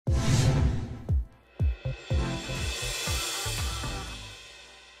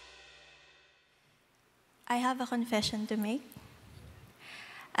I have a confession to make.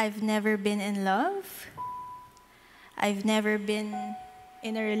 I've never been in love. I've never been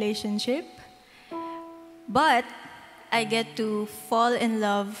in a relationship. But I get to fall in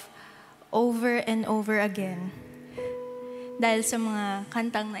love over and over again dahil sa mga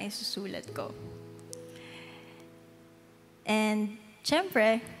kantang na isusulat ko. And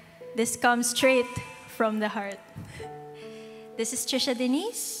syempre, this comes straight from the heart. This is Trisha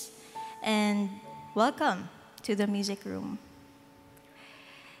Denise, and welcome to the music room.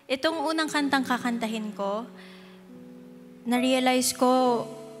 Itong unang kantang kakantahin ko, na-realize ko,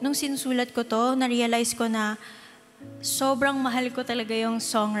 nung sinusulat ko to, na-realize ko na sobrang mahal ko talaga yung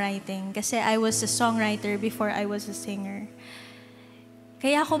songwriting. Kasi I was a songwriter before I was a singer.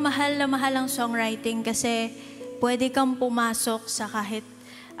 Kaya ako mahal na mahal ang songwriting kasi pwede kang pumasok sa kahit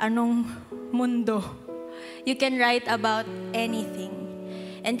anong mundo. You can write about anything.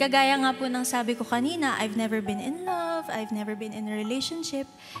 And kagaya nga po ng sabi ko kanina, I've never been in love, I've never been in a relationship.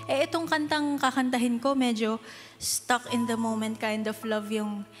 Eh itong kantang kakantahin ko, medyo stuck in the moment kind of love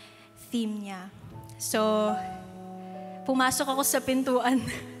yung theme niya. So, pumasok ako sa pintuan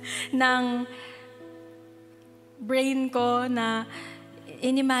ng brain ko na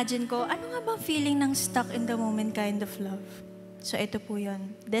inimagine ko, ano nga bang feeling ng stuck in the moment kind of love? So ito po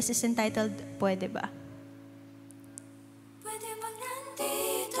yun. This is entitled, Pwede Ba? Pwede ba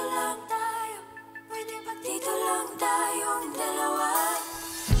nandito lang tayo? Pwede ba dito lang tayong dalawa?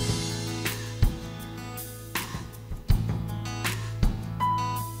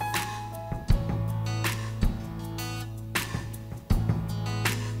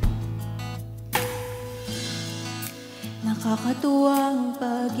 Nakakatuwang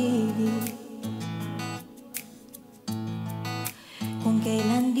pag-ibig kung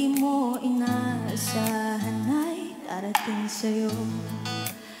kailan di mo inaasahan ay darating sa'yo.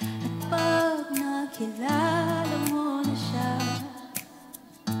 At pag nakilala mo na siya,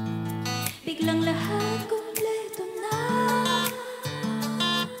 biglang lahat kumpleto na.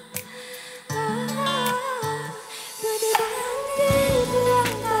 Pwede ba nandito lang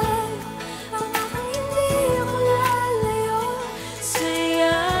tayo? Pangakang hindi ako lalayo sa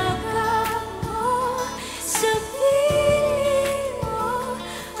yakap mo, sa piling mo.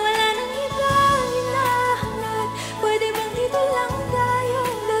 Wala nang ibang hinahanap. Pwede bang dito lang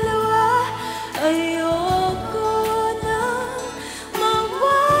tayong dalawa? Ayoko nang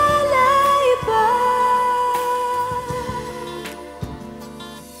mawalay pa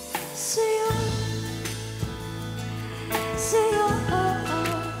sa'yo, sa'yo,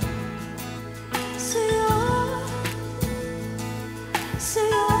 sa'yo,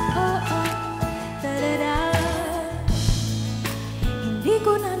 sa'yo, da-da-da. Hindi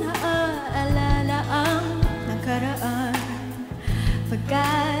ko na naaalala ang nakaraan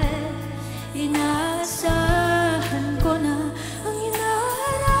pagkat inaasahan ko na ang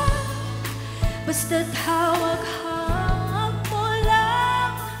hinaharap. Basta't hawak-hawak mo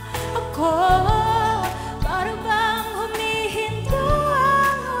lang ako. Para bang humihinto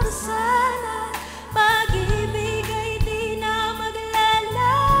ang orasan at pag-ibig ay di na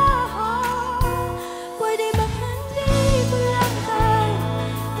maglalaho. Pwede bang nandito lang tayo?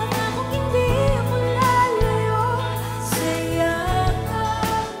 Pangakong hindi ako lalayo sa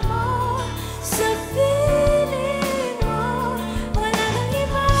yakap mo, sa piling mo. Wala nang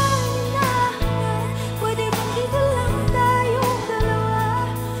ibang hinahanap. Pwede bang dito lang tayong dalawa?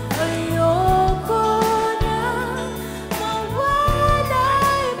 Ayoko nang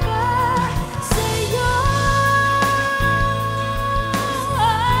mawalay pa sa'yo.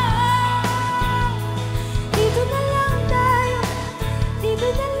 Dito na lang tayo, dito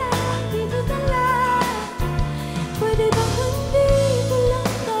na lang, dito na lang. Pwede bang nandito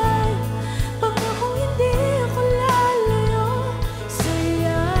lang tayo? Pangakong hindi ako lalayo sa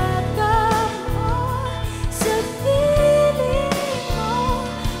yakap mo, sa piling mo.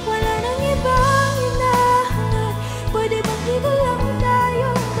 Wala nang ibang hinahanap. Pwede bang dito lang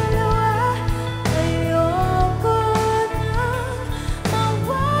tayong dalawa? Ayoko nang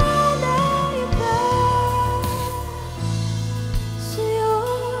mawalay pa sa'yo,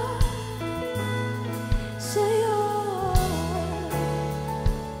 sa'yo.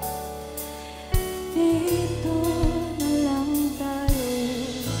 Dito na lang tayo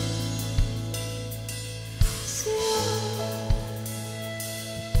sa'yo.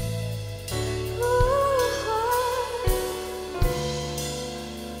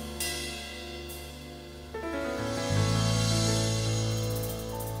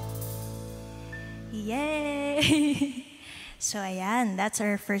 Yay! So ayan, that's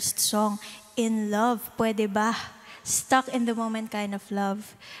our first song, In Love, Pwede Ba? stuck in the moment kind of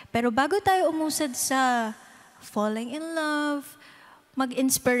love. Pero bago tayo umusad sa falling in love,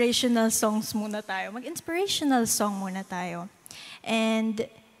 mag-inspirational songs muna tayo. Mag-inspirational song muna tayo. And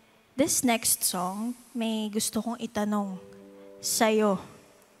this next song, may gusto kong itanong sa'yo.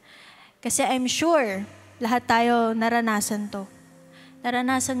 Kasi I'm sure, lahat tayo naranasan to.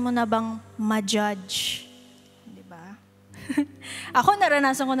 Naranasan mo na bang ma-judge? Di ba? Ako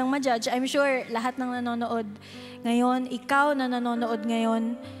naranasan ko ng ma-judge. I'm sure lahat ng nanonood ngayon, ikaw na nanonood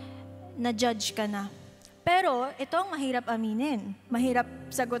ngayon, na-judge ka na. Pero ito ang mahirap aminin. Mahirap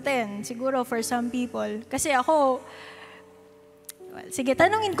sagutin. Siguro for some people. Kasi ako, sige,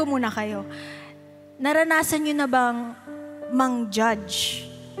 tanungin ko muna kayo. Naranasan nyo na bang mang-judge?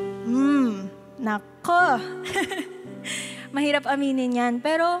 Nako. Mahirap aminin yan.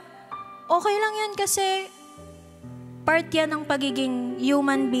 Pero okay lang yan kasi part yan ng pagiging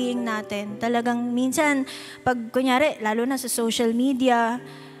human being natin. Talagang minsan, pag kunyari, lalo na sa social media,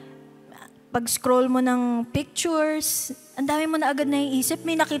 pag scroll mo ng pictures, ang dami mo na agad naiisip,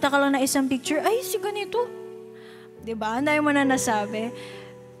 may nakita ka lang na isang picture, ay, si ganito. Diba? Ang dami mo na nasabi.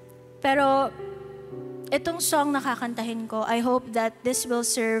 Pero itong song na kakantahin ko, I hope that this will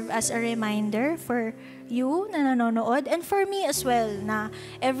serve as a reminder for you na nanonood and for me as well, na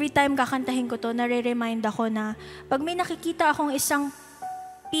every time kakantahin ko to, nare-remind ako na pag may nakikita akong isang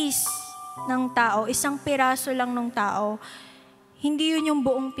piece ng tao, isang piraso lang ng tao, hindi yun yung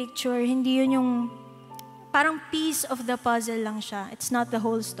buong picture, hindi yun yung parang piece of the puzzle lang siya. It's not the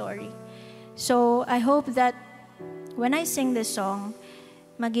whole story. So I hope that when I sing this song,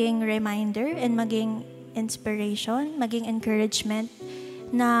 maging reminder and maging inspiration, maging encouragement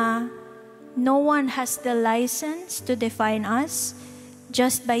na no one has the license to define us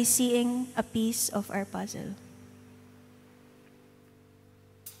just by seeing a piece of our puzzle.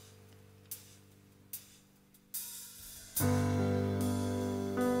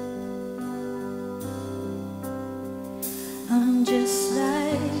 I'm just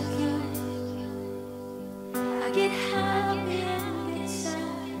like you. I get happy and get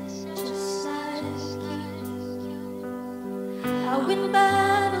sad, just like you. I win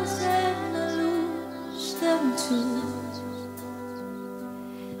battles and I lose them too.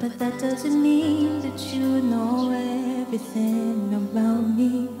 But that doesn't mean that you know everything about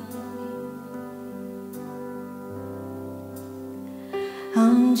me.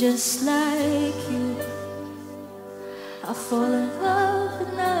 I'm just like you. I fall in love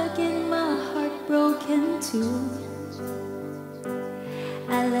and I get my heart broken too.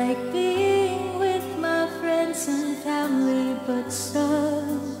 I like being with my friends and family, but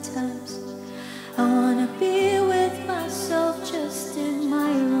sometimes I wanna be with myself just in my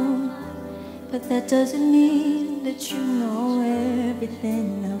room. But that doesn't mean that you know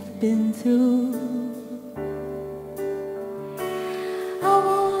everything I've been through. I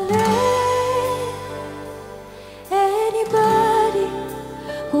won't let anybody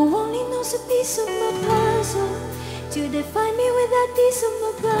who only knows a piece of my puzzle to define me with that piece of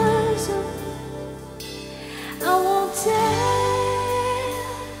my puzzle. I won't tell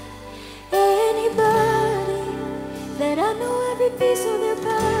anybody that I know every piece of their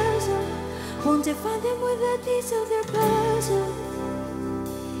puzzle. Won't define them with that piece of their puzzle.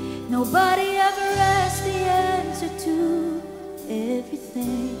 Nobody ever has the answer to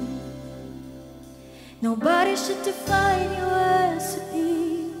everything. Nobody should define you as a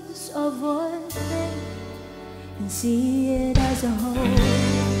piece of one thing and see it as a whole.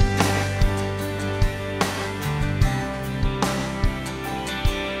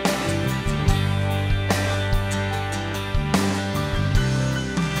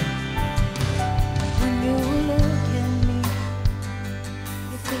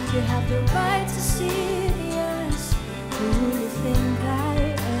 You have the right to see me as who you think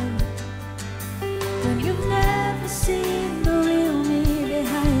I am, when you've never seen the real me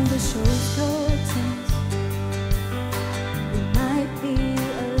behind the show's curtains. We might be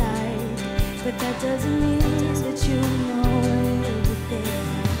alike, but that doesn't mean that you know everything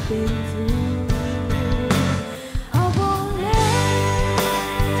I've been through. I won't let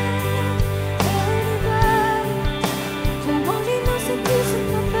anybody who only knows a piece of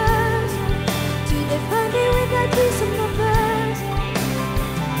my define me with that piece of my puzzle.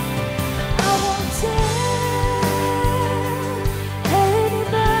 I won't tell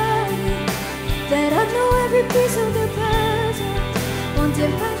anybody that I know every piece of the puzzle. Won't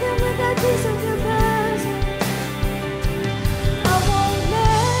define them with that piece of the puzzle. I won't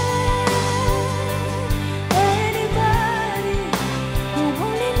let anybody who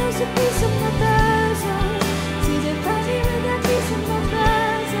only knows a piece of my puzzle to define me with that piece of my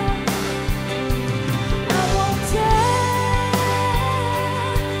puzzle. I won't tell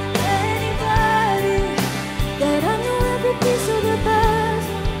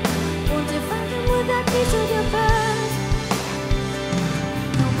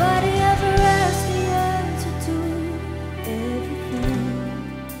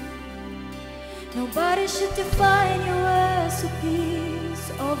wish to define you as a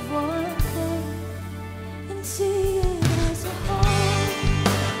piece of one thing and see it as a whole.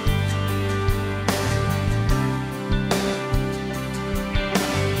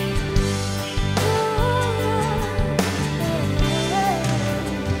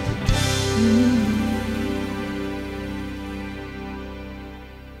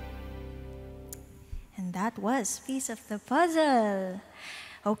 And that was Piece of the Puzzle.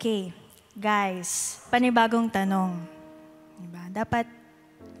 Okay, guys, panibagong tanong. Diba? Dapat,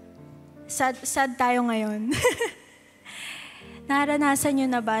 sad tayo ngayon. Naranasan nyo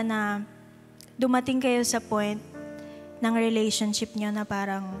na ba na dumating kayo sa point ng relationship nyo na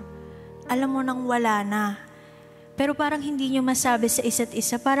parang, alam mo nang wala na, pero parang hindi nyo masabi sa isa't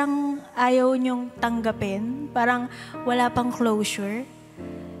isa, parang ayaw nyong tanggapin, parang wala pang closure.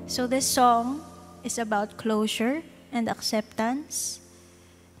 So this song is about closure and acceptance,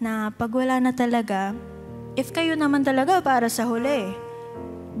 na pag wala na talaga, if kayo naman talaga para sa huli,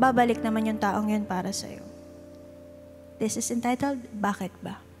 babalik naman yung taong yun para sa'yo. This is entitled, Bakit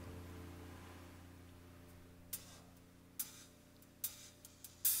Ba?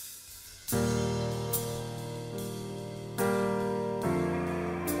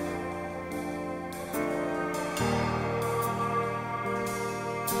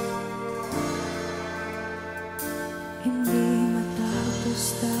 Hindi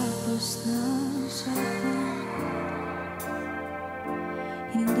matapos-tapos na usapan,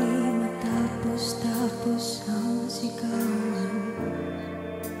 hindi matapos-tapos ang sigawan,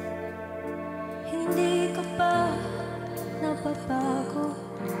 hindi ka pa napapago,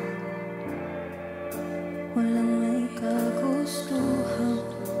 walang may kagustuhang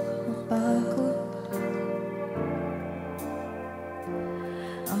mapagod.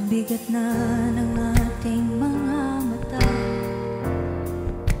 Ang bigat na ng ating mga mata,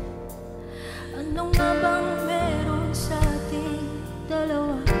 ano nga bang meron sa ating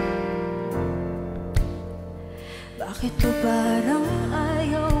dalawa? Bakit ba parang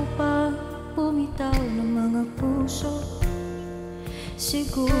ayaw pa bumitaw ng mga puso?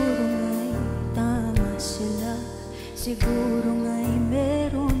 Siguro nga'y tama sila, siguro nga'y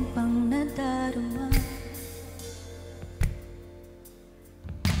meron pang nadarama.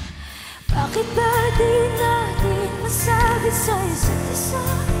 Bakit ba di natin masabi sa isa't isa?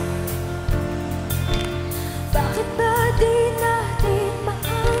 Bakit ba di natin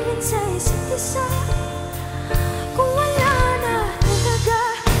maamin sa isa't isa? Kung wala na talaga,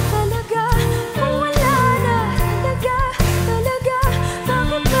 kung wala na talaga,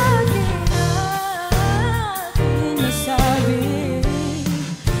 bakit ba di natin masabi?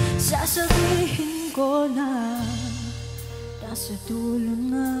 Sasabihin ko na nasa dulo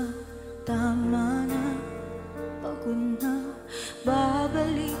na, tama na, pagod na,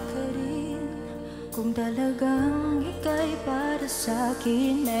 babalik ka rin. Kung talagang ika'y para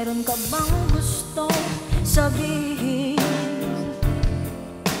sa'kin, meron ka bang gustong sabihin?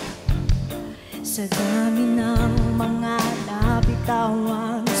 Sa dami ng mga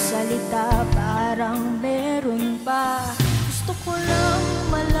nabitawang salita, parang meron pa. Gusto ko lang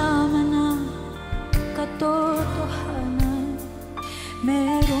malaman ang katotohanan.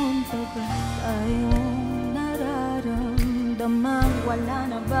 Meron pa ba tayong nararamdaman? Wala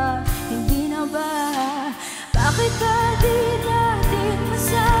na ba? Hindi na ba? Bakit ba di natin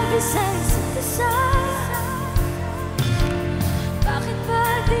masabi sa isa't isa? Bakit ba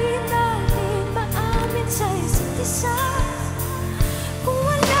di natin maamin sa isa't isa? Kung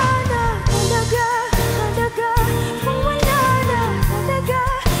wala na talaga, kung wala na talaga,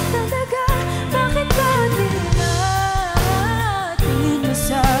 bakit ba di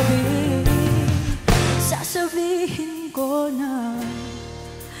sabi, sasabihin ko na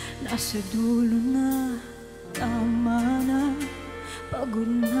nasa dulo na, tama na, pagod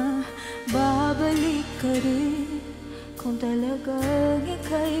na, babalik ka rin. Kung talagang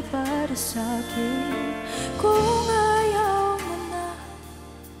ika'y para sa'kin, kung ayaw mo na,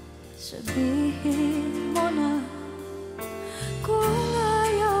 sabihin mo na. Kung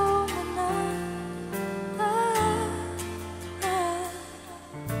ayaw mo na,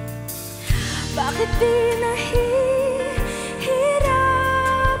 bakit di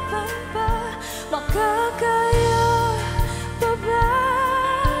nahihirapan pa? Makakaya pa ba?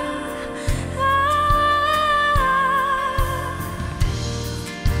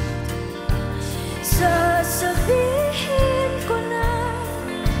 Sasabihin ko na,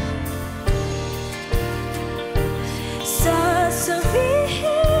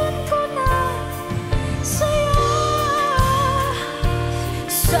 sasabihin ko na sa'yo,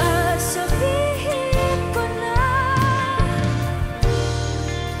 sasabihin ko na.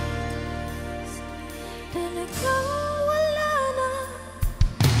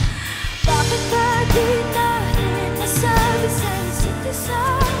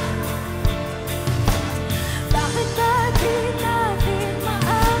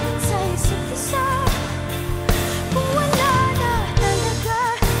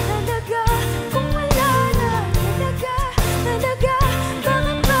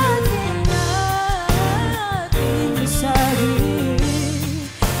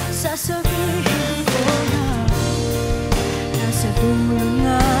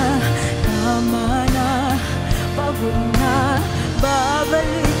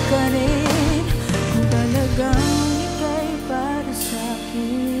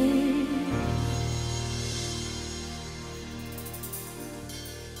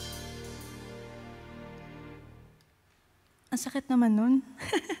 naman nun.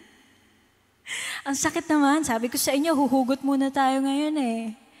 Ang sakit naman. Sabi ko sa inyo, huhugot muna tayo ngayon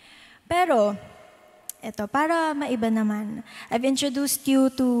eh. Pero, eto, para maiba naman. I've introduced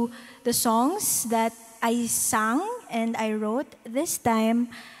you to the songs that I sang and I wrote. This time,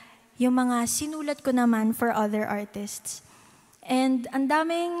 yung mga sinulat ko naman for other artists. And ang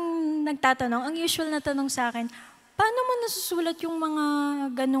daming nagtatanong, ang usual na tanong sa akin, paano mo nasusulat yung mga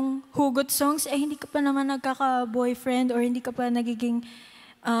ganong hugot songs? Eh, hindi ka pa naman nagkaka-boyfriend or hindi ka pa nagiging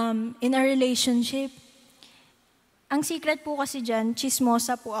in a relationship. Ang secret po kasi dyan,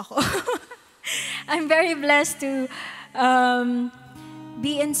 chismosa po ako. I'm very blessed to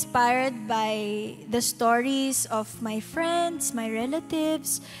be inspired by the stories of my friends, my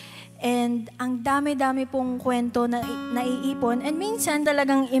relatives, and ang dami-dami pong kwento na naiipon. And minsan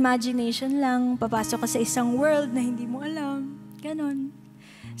talagang imagination lang, papasok ka sa isang world na hindi mo alam. Ganon.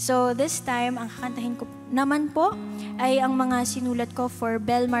 So this time, ang kakantahin ko naman po ay ang mga sinulat ko for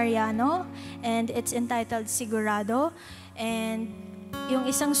Bel Mariano, and it's entitled Sigurado. And yung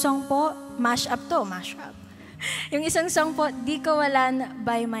isang song po, mash up. Yung isang song po, Di Kawalan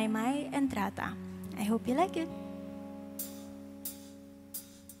by Maymay and Trata. I hope you like it.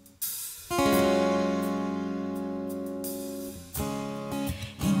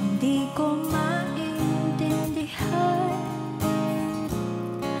 Hindi ko maintindihan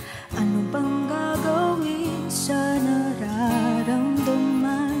ano bang gagawin sa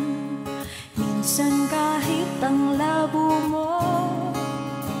nararamdaman. Minsan kahit ang labo mo,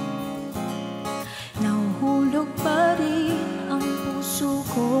 nahuhulog pa rin ang puso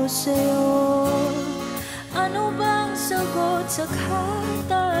ko sa'yo. Ano bang sagot sa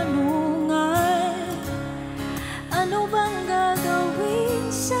katanungan? Ano bang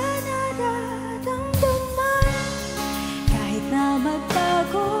gagawin sa nararamdaman? Kahit na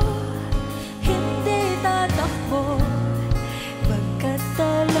magtago, hindi tatakbo, pagkat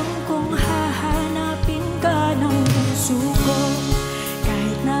alam kong hahanapin ka ng puso ko.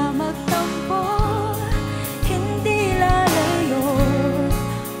 Kahit na magtampo, hindi lalayo,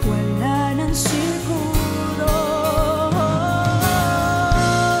 wala nang siguro.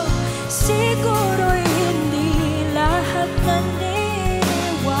 Siguro'y hindi lahat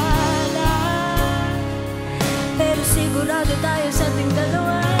naniniwala, pero sigurado tayo sa ating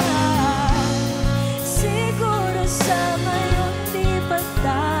dalawa. Siguro sa ngayon di pa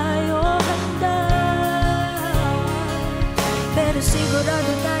tayo handa, pero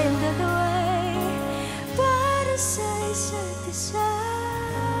sigurado tayong dalawa'y para sa isa't isa.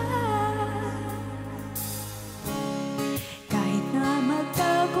 Kahit na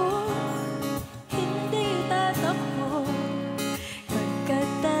magtago, hindi tatakbo,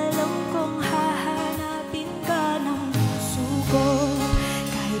 pagkat alam kong hahanapin ka ng puso ko.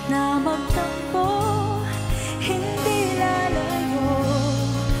 Kahit na magtampo, hindi lalayo,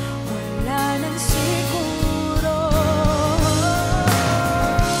 wala nang siguro.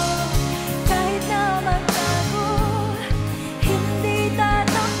 Kahit na magtago, hindi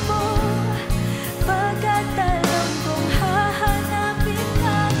tatakbo, pagkat alam kong hahanapin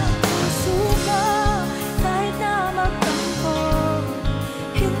ka ng puso ko. Kahit na magtampo,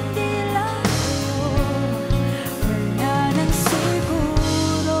 hindi lalayo, wala nang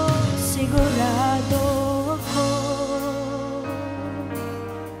siguro, sigurado ako.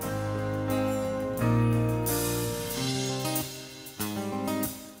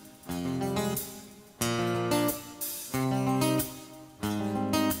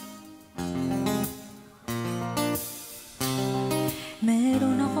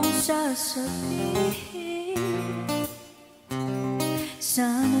 Meron akong sasabihin,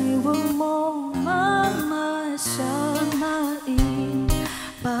 sana'y huwag mong mamasamain.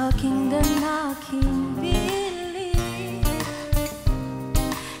 Pakinggan aking bilin,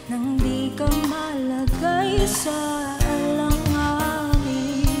 nang di ka malagay sa alanganin.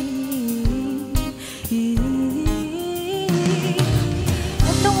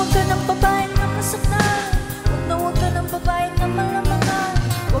 Huwag ka ng babae na masaktan, huwag ka ng babae na malamangan,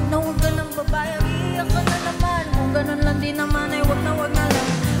 huwag ka ng babae iiyak ka na naman. Kung ganun lang din naman ay huwag na lang.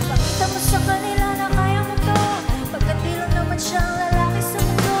 Pakita mo sa kanila na kaya mo to, pagkat di lang naman siya ang lalaki sa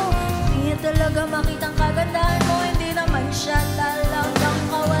mundo. Hindi niya talaga makitang kagandahan mo, hindi naman siya talagang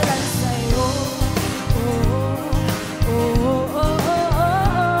kawalan sa'yo. Oh,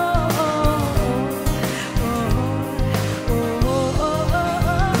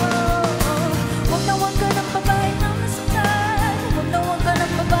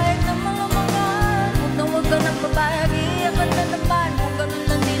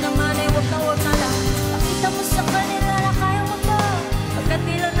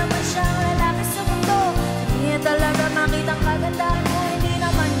 ang kagandahan mo, hindi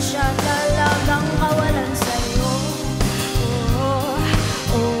naman siya talagang kawalan sa'yo.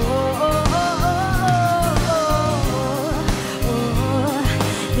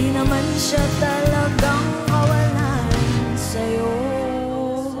 Di naman siya talagang kawalan sa'yo.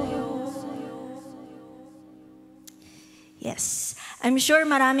 Yes. I'm sure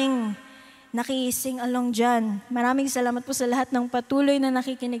maraming nakising along dyan. Maraming salamat po sa lahat ng patuloy na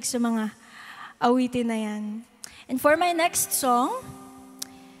nakikinig sa mga awitin na yan. And for my next song,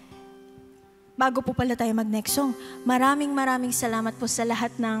 bago po pala tayo mag-next song, maraming salamat po sa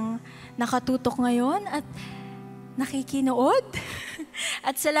lahat ng nakatutok ngayon at nakikinood.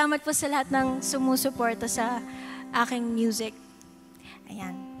 At salamat po sa lahat ng sumusuporta sa aking music.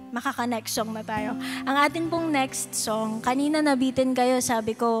 Ayan, makaka-next song na tayo. Ang atin pong next song, kanina nabitin kayo,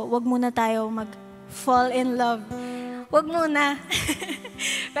 sabi ko, wag muna tayo mag-fall in love. Wag muna.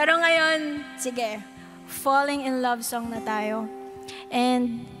 Pero ngayon, sige, falling in love song na tayo.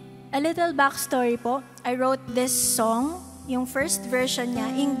 And a little backstory po, I wrote this song, yung first version niya,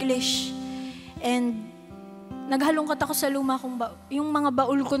 English. And naghalungkat ako sa luma kong yung mga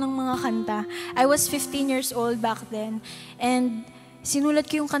baul ko ng mga kanta. I was 15 years old back then. And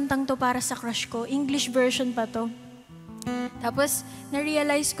sinulat ko yung kantang to para sa crush ko. English version pa to. Tapos,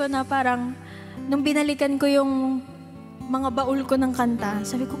 na-realize ko na parang, nung binalikan ko yung mga baul ko ng kanta,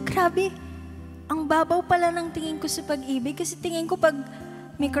 sabi ko, grabe, ang babaw pala ng tingin ko sa pag-ibig. Kasi tingin ko pag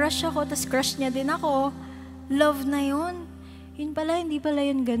may crush ako, tas crush niya din ako, love na yun. Yun pala, hindi pala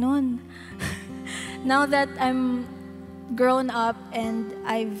yun ganun. Now that I'm grown up and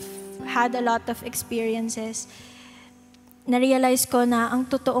I've had a lot of experiences, na-realize ko na ang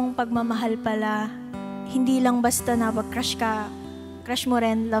totoong pagmamahal pala, hindi lang basta na pag-crush ka, crush mo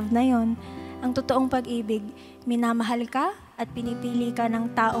rin, love na yon. Ang totoong pag-ibig, minamahal ka at pinipili ka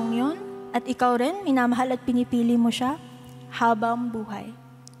ng taong yon, at ikaw rin, minamahal at pinipili mo siya habang buhay.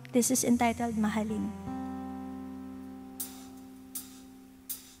 This is entitled Mahalin.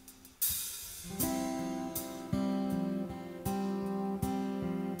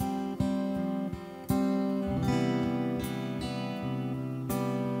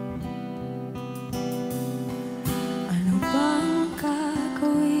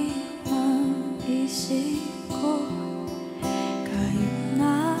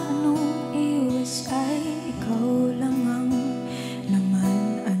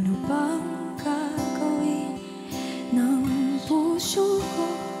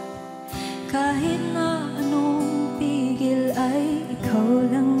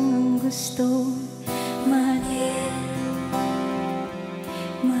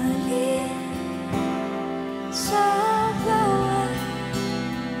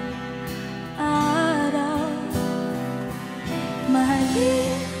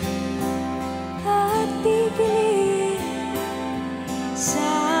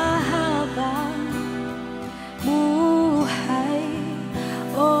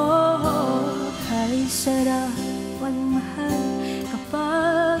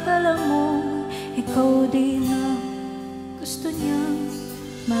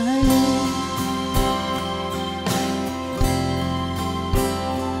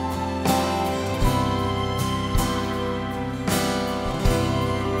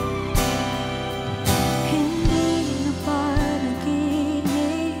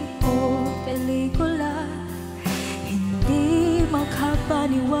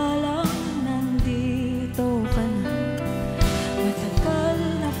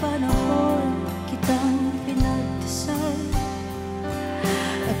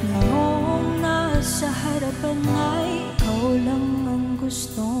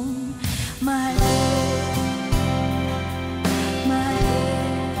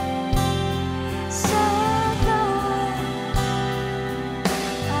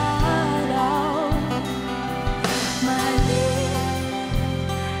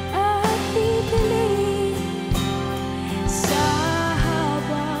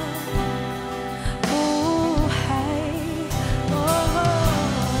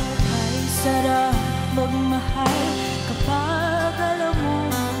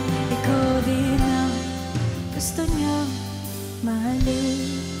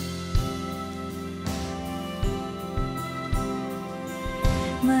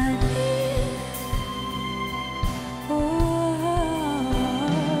 Mahalin.